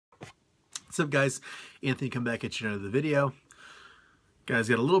What's up, guys? Anthony, come back at you another video. Guys,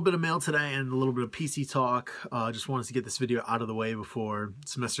 got a little bit of mail today and a little bit of PC talk. Just wanted to get this video out of the way before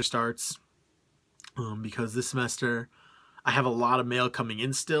semester starts, because this semester I have a lot of mail coming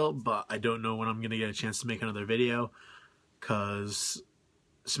in still, but I don't know when I'm going to get a chance to make another video because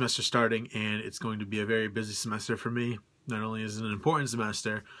semester starting and it's going to be a very busy semester for me. Not only is it an important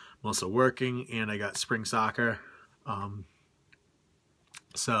semester, I'm also working and I got spring soccer.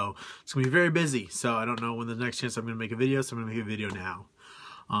 So it's going to be very busy. So I don't know when the next chance I'm going to make a video, so I'm going to make a video now.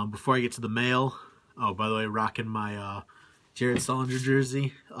 Before I get to the mail, oh, by the way, rocking my Jared Sullinger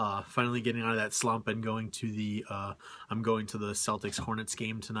jersey. Finally getting out of that slump and going to the, I'm going to the Celtics-Hornets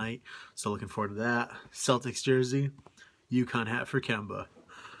game tonight. So looking forward to that. Celtics jersey, UConn hat for Kemba.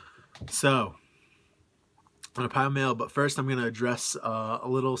 So, on a pile of mail, but first I'm going to address a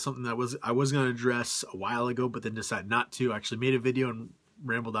little something that I was going to address a while ago, but then decided not to. I actually made a video and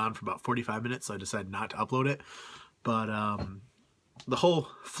rambled on for about 45 minutes, so I decided not to upload it. But the whole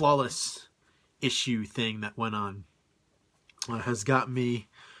flawless issue thing that went on has got me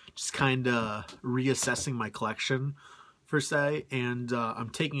just kind of reassessing my collection, per se, and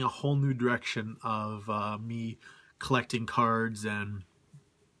I'm taking a whole new direction of me collecting cards and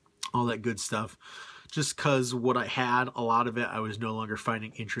all that good stuff. Just because what I had, a lot of it, I was no longer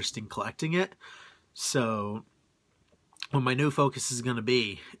finding interesting collecting it. So what my new focus is going to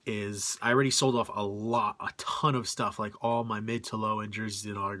be is I already sold off a ton of stuff, like all my mid to low end jerseys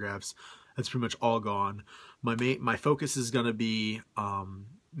and autographs. That's pretty much all gone. My focus is going to be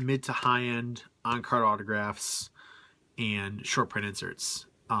mid to high end on card autographs and short print inserts.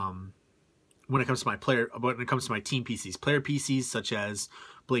 When it comes to my team PCs, player PCs such as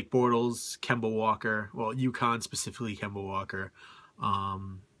Blake Bortles, Kemba Walker, well, UConn specifically Kemba Walker,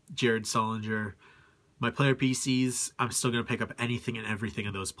 Jared Sullinger. My player PCs, I'm still going to pick up anything and everything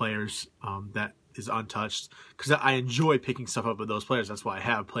of those players that is untouched, because I enjoy picking stuff up of those players. That's why I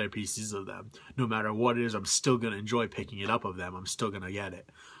have player PCs of them. No matter what it is, I'm still going to enjoy picking it up of them. I'm still going to get it.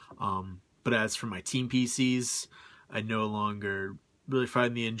 But as for my team PCs, I no longer really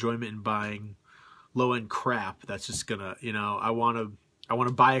find the enjoyment in buying low-end crap. That's just going to, you know, I want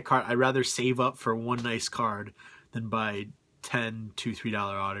to buy a card. I'd rather save up for one nice card than buy 10 $2, $3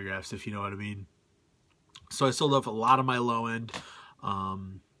 autographs, if you know what I mean. So I sold off a lot of my low end. I'll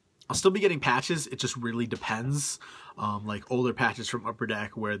still be getting patches. It just really depends. Like older patches from Upper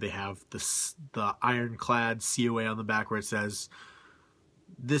Deck where they have the ironclad COA on the back where it says,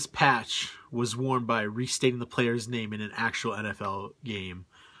 this patch was worn by restating the player's name in an actual NFL game.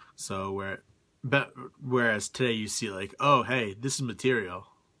 So whereas today you see like, oh, hey, this is material.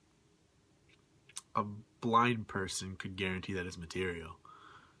 A blind person could guarantee that it's material.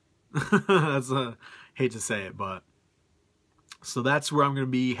 That's hate to say it, but so that's where I'm going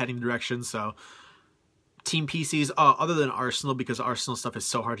to be heading direction. So team PCs, other than Arsenal, because Arsenal stuff is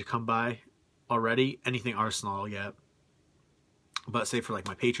so hard to come by already. Anything Arsenal I'll get, but say for like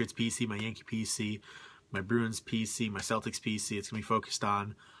my Patriots PC, my Yankee PC, my Bruins PC, my Celtics PC, it's going to be focused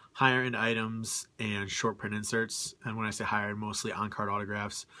on higher end items and short print inserts. And when I say higher, mostly on card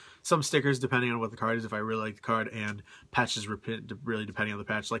autographs, some stickers depending on what the card is, if I really like the card, and patches really depending on the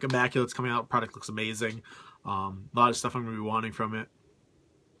patch. Like Immaculate's coming out, product looks amazing. A lot of stuff I'm going to be wanting from it.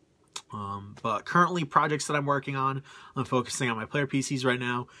 But currently projects that I'm working on, I'm focusing on my player PCs right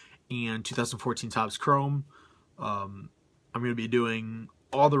now and 2014 Topps Chrome. I'm going to be doing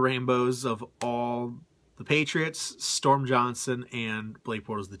all the rainbows of all the Patriots, Storm Johnson, and Blake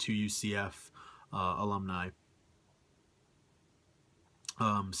Bortles, the two UCF alumni.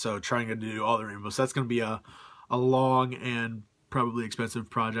 So trying to do all the rainbows. So that's going to be a long and probably expensive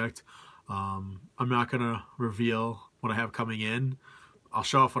project. I'm not going to reveal what I have coming in. I'll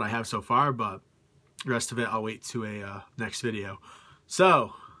show off what I have so far, but the rest of it I'll wait to a next video.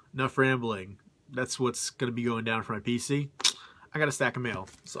 So, enough rambling. That's what's going to be going down for my PC. I got a stack of mail,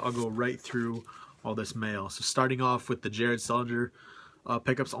 so I'll go right through all this mail. So starting off with the Jared Sullinger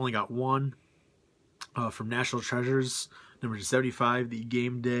pickups, only got one from National Treasures, number 75, the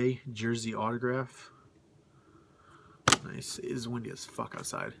Game Day jersey autograph. Nice. It is windy as fuck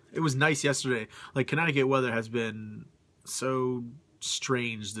outside. It was nice yesterday. Like, Connecticut weather has been so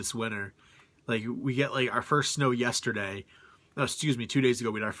strange this winter. Like, we get like our first snow yesterday. No, excuse me, 2 days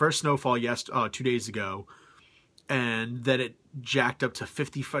ago. We had our first snowfall 2 days ago. And then it jacked up to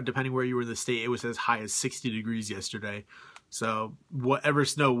 55, depending where you were in the state. It was as high as 60 degrees yesterday. So whatever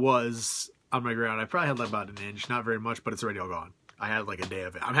snow was on my ground, I probably had like about an inch. Not very much, but it's already all gone. I had like a day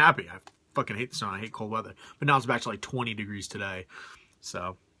of it. I'm happy. I fucking hate the snow. I hate cold weather. But now it's back to like 20 degrees today.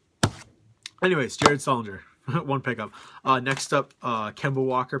 So anyways, Jared Sullinger. One pickup. Next up, Kemba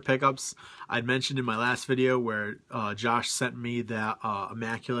Walker pickups. I'd mentioned in my last video where Josh sent me that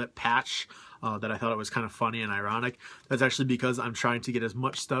Immaculate patch that I thought it was kind of funny and ironic. That's actually because I'm trying to get as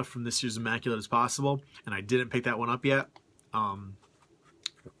much stuff from this year's Immaculate as possible, and I didn't pick that one up yet.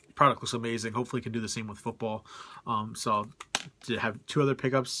 Product looks amazing. Hopefully can do the same with football. So to have 2 other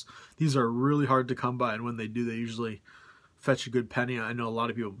pickups. These are really hard to come by, and when they do, they usually fetch a good penny. I know a lot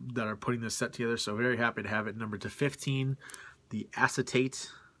of people that are putting this set together, so very happy to have it. Number to 15, the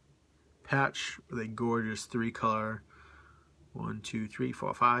Acetate patch with a gorgeous 3-color 1, 2, 3,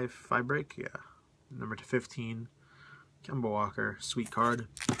 4, 5 break. Yeah, number to 15, Kemba Walker, sweet card.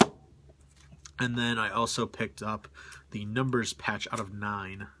 And then I also picked up the numbers patch out of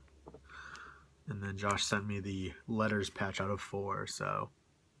 9. And then Josh sent me the letters patch out of 4, so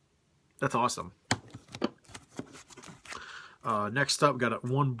that's awesome. Next up, got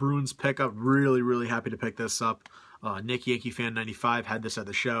one Bruins pickup. Really happy to pick this up. Nick Yankee Fan 95 had this at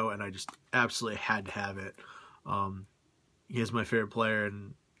the show, and I just absolutely had to have it. He is my favorite player,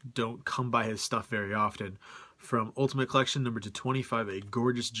 and don't come by his stuff very often. From Ultimate Collection, number to 25, a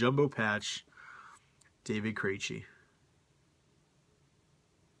gorgeous jumbo patch, David Krejci.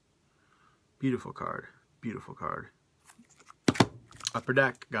 Beautiful card. Beautiful card. Upper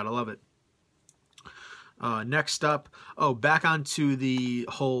Deck. Gotta love it. Next up, back onto the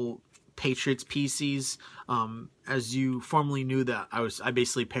whole Patriots PCs. As you formerly knew that I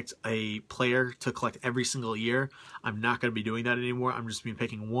basically picked a player to collect every single year. I'm not going to be doing that anymore. I'm just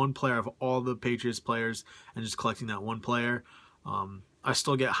picking one player of all the Patriots players and just collecting that one player. I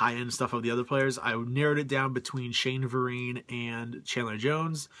still get high-end stuff of the other players. I narrowed it down between Shane Vereen and Chandler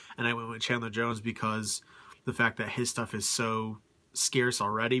Jones, and I went with Chandler Jones because the fact that his stuff is so scarce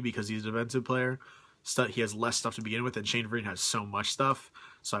already because he's a defensive player. He has less stuff to begin with, and Shane Vereen has so much stuff.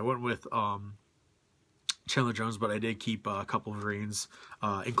 So I went with Chandler Jones, but I did keep a couple of Vereens,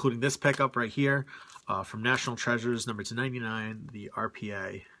 including this pickup right here from National Treasures, number 299, the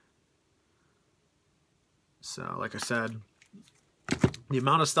RPA. So, like I said, the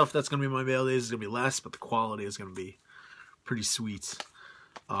amount of stuff that's going to be in my Mailday is going to be less, but the quality is going to be pretty sweet.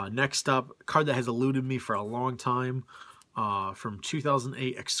 Next up, a card that has eluded me for a long time. From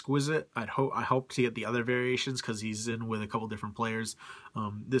 2008 Exquisite. I hope to get the other variations because he's in with a couple different players.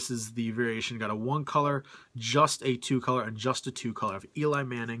 This is the variation. Got a 1-color, just a 2-color, and just a 2-color of Eli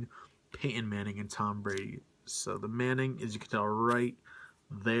Manning, Peyton Manning, and Tom Brady. So the Manning, as you can tell right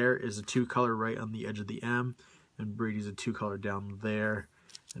there, is a 2-color right on the edge of the M, and Brady's a 2-color down there,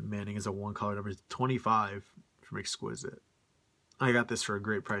 and Manning is a 1-color, number 25 from Exquisite. I got this for a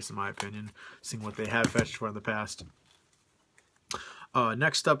great price in my opinion, seeing what they have fetched for in the past.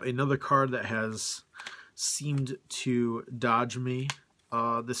 Next up, another card that has seemed to dodge me.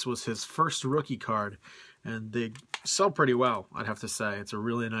 This was his first rookie card, and they sell pretty well, I'd have to say. It's a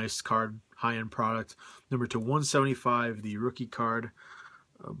really nice card, high-end product. Number to 175, the rookie card,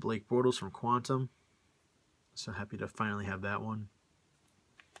 Blake Bortles from Quantum. So happy to finally have that one.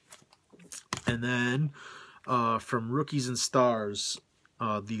 And then from Rookies and Stars,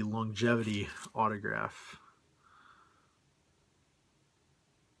 the Longevity autograph.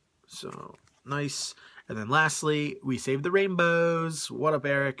 So, nice. And then lastly, we saved the rainbows. What up,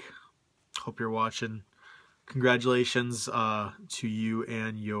 Eric? Hope you're watching. Congratulations to you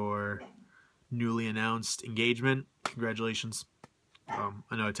and your newly announced engagement. Congratulations. I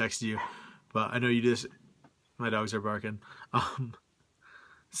know I texted you, but I know you just... My dogs are barking.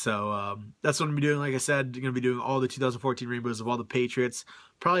 That's what I'm going to be doing. Like I said, going to be doing all the 2014 rainbows of all the Patriots.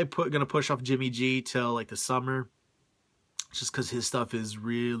 Probably going to push off Jimmy G till like the summer. Just because his stuff is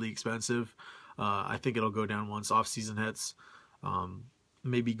really expensive. I think it'll go down once off-season hits.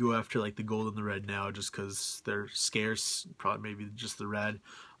 Maybe go after like the gold and the red now just because they're scarce. Probably maybe just the red.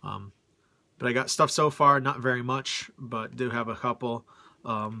 But I got stuff so far, not very much, but do have a couple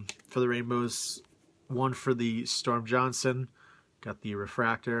for the rainbows. One for the Storm Johnson. Got the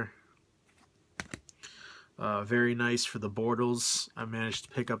refractor. Very nice for the Bortles. I managed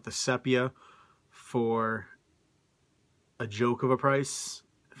to pick up the sepia for a joke of a price,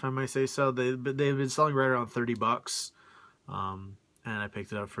 if I might say so. They've been selling right around $30, and I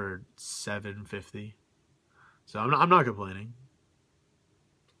picked it up for $7.50. So I'm not complaining,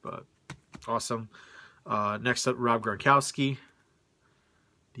 but awesome. Next up, Rob Gronkowski,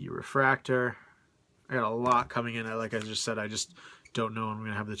 the refractor. I got a lot coming in. Like I just said, I just don't know when I'm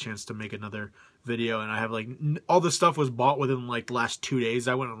gonna have the chance to make another video, and I have like all the stuff was bought within like the last 2 days.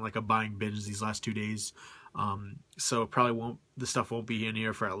 I went on like a buying binge these last 2 days. So probably the stuff won't be in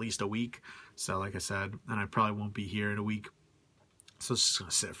here for at least a week. So like I said, and I probably won't be here in a week. So it's just going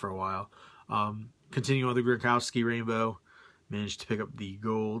to sit for a while. Continuing on the Gronkowski rainbow, managed to pick up the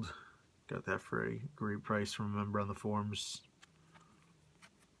gold. Got that for a great price from a member on the forums.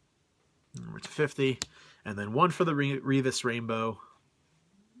 Number to 50. And then one for the Revis rainbow.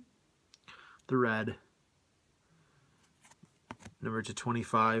 The red. Number to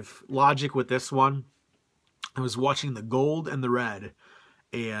 25. Logic with this one. I was watching the gold and the red.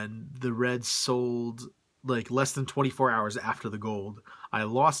 And the red sold like less than 24 hours after the gold. I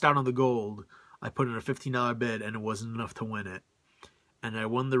lost out on the gold. I put in a $15 bid and it wasn't enough to win it. And I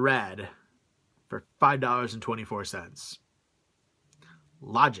won the red for $5.24.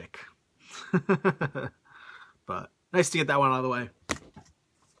 Logic. But nice to get that one out of the way.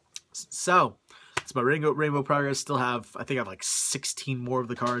 So, it's my rainbow progress. Still have, I think I have like 16 more of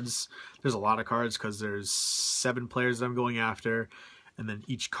the cards. There's a lot of cards because there's 7 players that I'm going after. And then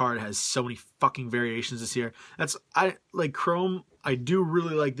each card has so many fucking variations this year. I like Chrome. I do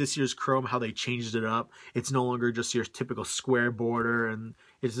really like this year's Chrome, how they changed it up. It's no longer just your typical square border and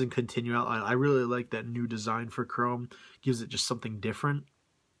it doesn't continue out. I really like that new design for Chrome. Gives it just something different.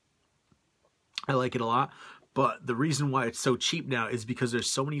 I like it a lot. But the reason why it's so cheap now is because there's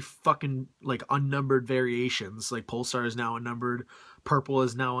so many fucking like unnumbered variations. Like Pulsar is now unnumbered. Purple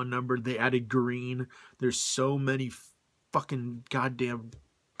is now unnumbered. They added green. There's so many fucking goddamn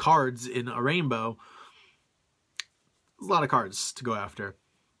cards in a rainbow. There's a lot of cards to go after.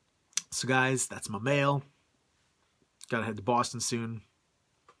 So guys, that's my mail. Gotta head to Boston soon.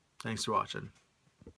 Thanks for watching.